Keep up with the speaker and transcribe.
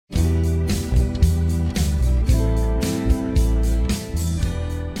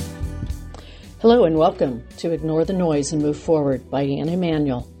Hello and welcome to Ignore the Noise and Move Forward by Anne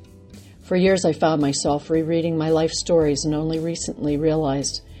Emanuel. For years I found myself rereading my life stories and only recently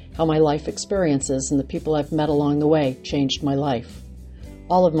realized how my life experiences and the people I've met along the way changed my life.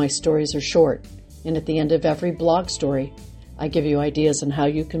 All of my stories are short, and at the end of every blog story, I give you ideas on how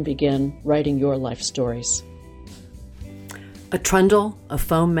you can begin writing your life stories. A trundle, a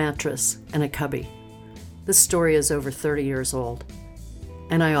foam mattress, and a cubby. This story is over 30 years old,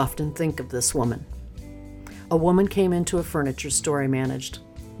 and I often think of this woman. A woman came into a furniture store I managed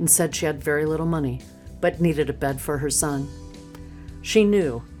and said she had very little money, but needed a bed for her son. She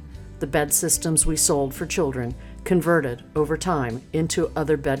knew the bed systems we sold for children converted over time into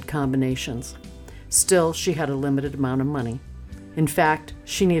other bed combinations. Still, she had a limited amount of money. In fact,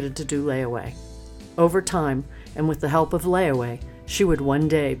 she needed to do layaway. Over time, and with the help of layaway, she would one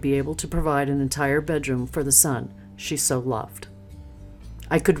day be able to provide an entire bedroom for the son she so loved.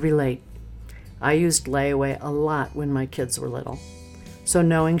 I could relate. I used layaway a lot when my kids were little. So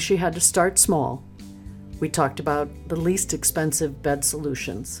knowing she had to start small, we talked about the least expensive bed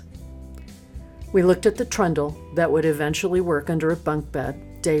solutions. We looked at the trundle that would eventually work under a bunk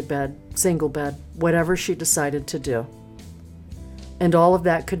bed, day bed, single bed, whatever she decided to do. And all of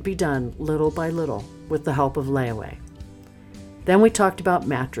that could be done little by little with the help of layaway. Then we talked about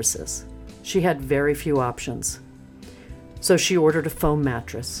mattresses. She had very few options. So she ordered a foam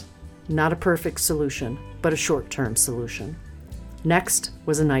mattress. Not a perfect solution, but a short-term solution. Next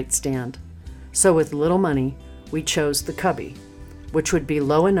was a nightstand. So with little money, we chose the cubby, which would be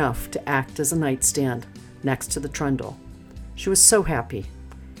low enough to act as a nightstand next to the trundle. She was so happy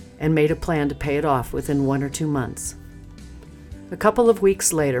and made a plan to pay it off within 1 or 2 months. A couple of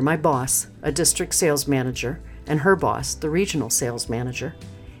weeks later, my boss, a district sales manager, and her boss, the regional sales manager,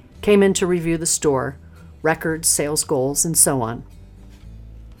 came in to review the store, records, sales goals, and so on.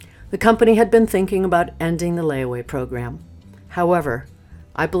 The company had been thinking about ending the layaway program. However,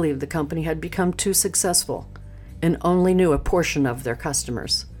 I believe the company had become too successful and only knew a portion of their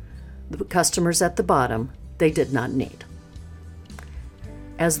customers. The customers at the bottom, they did not need.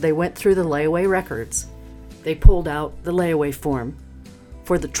 As they went through the layaway records, they pulled out the layaway form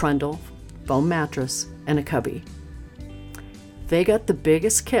for the trundle, foam mattress, and a cubby. They got the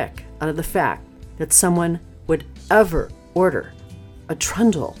biggest kick out of the fact that someone would ever order a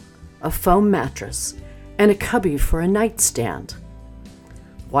trundle, a foam mattress, and a cubby for a nightstand.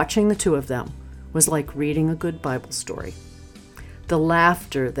 Watching the two of them was like reading a good Bible story. The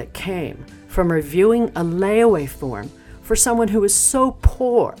laughter that came from reviewing a layaway form for someone who was so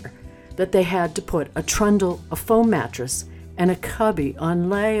poor that they had to put a trundle, a foam mattress, and a cubby on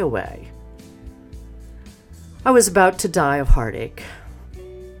layaway. I was about to die of heartache.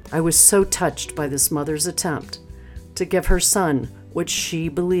 I was so touched by this mother's attempt to give her son what she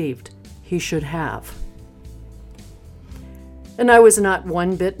believed he should have. And I was not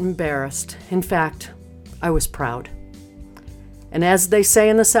one bit embarrassed. In fact, I was proud. And as they say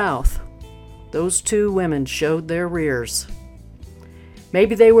in the South, those two women showed their rears.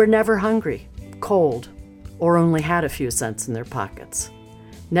 Maybe they were never hungry, cold, or only had a few cents in their pockets.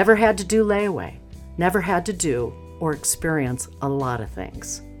 Never had to do layaway, never had to do or experience a lot of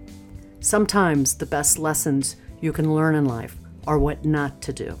things. Sometimes the best lessons you can learn in life are what not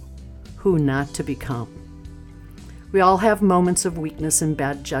to do, who not to become. We all have moments of weakness and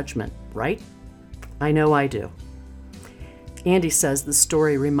bad judgment, right? I know I do. Andy says the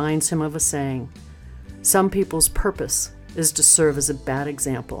story reminds him of a saying, "Some people's purpose is to serve as a bad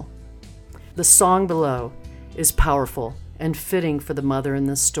example." The song below is powerful and fitting for the mother in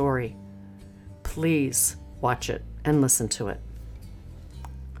this story. Please watch it and listen to it.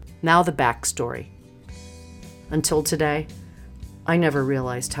 Now the backstory. Until today, I never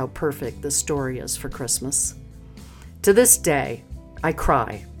realized how perfect this story is for Christmas. To this day, I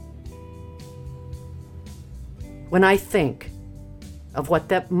cry when I think of what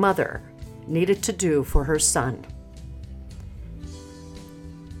that mother needed to do for her son.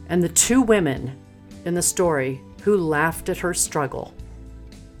 And the two women in the story who laughed at her struggle.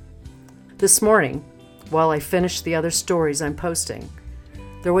 This morning, while I finished the other stories I'm posting,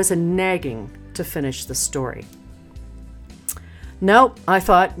 there was a nagging to finish the story. Nope, I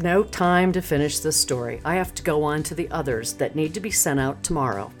thought, no time to finish this story. I have to go on to the others that need to be sent out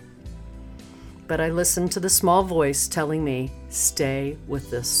tomorrow. But I listened to the small voice telling me, stay with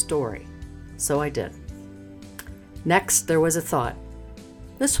this story. So I did. Next, there was a thought.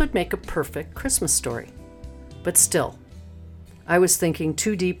 This would make a perfect Christmas story. But still, I was thinking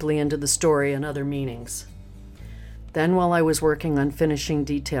too deeply into the story and other meanings. Then, while I was working on finishing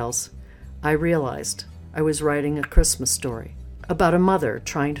details, I realized I was writing a Christmas story, about a mother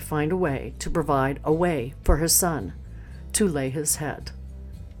trying to find a way to provide a way for her son to lay his head,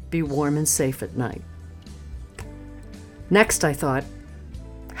 be warm and safe at night. Next, I thought,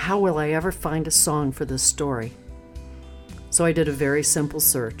 how will I ever find a song for this story? So I did a very simple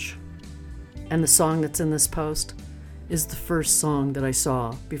search, and the song that's in this post is the first song that I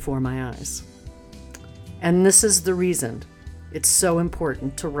saw before my eyes. And this is the reason it's so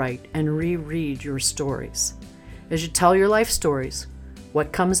important to write and reread your stories. As you tell your life stories,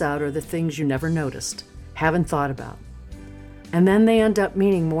 what comes out are the things you never noticed, haven't thought about. And then they end up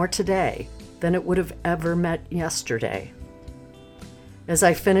meaning more today than it would have ever meant yesterday. As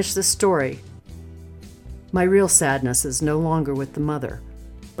I finish this story, my real sadness is no longer with the mother,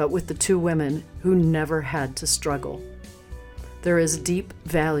 but with the two women who never had to struggle. There is deep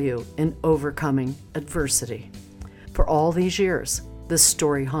value in overcoming adversity. For all these years, this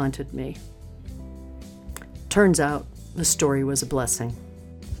story haunted me. Turns out, the story was a blessing.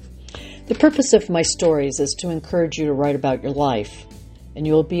 The purpose of my stories is to encourage you to write about your life, and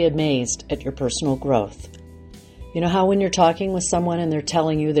you will be amazed at your personal growth. You know how when you're talking with someone and they're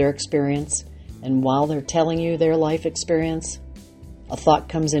telling you their experience, and while they're telling you their life experience, a thought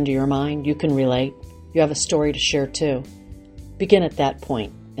comes into your mind, you can relate, you have a story to share too. Begin at that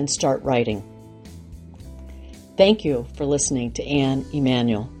point and start writing. Thank you for listening to Anne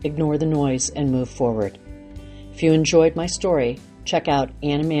Emanuel. Ignore the noise and move forward. If you enjoyed my story, check out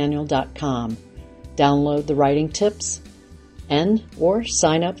anneemanuel.com. Download the writing tips or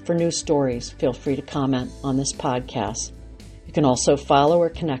sign up for new stories. Feel free to comment on this podcast. You can also follow or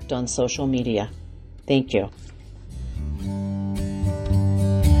connect on social media. Thank you.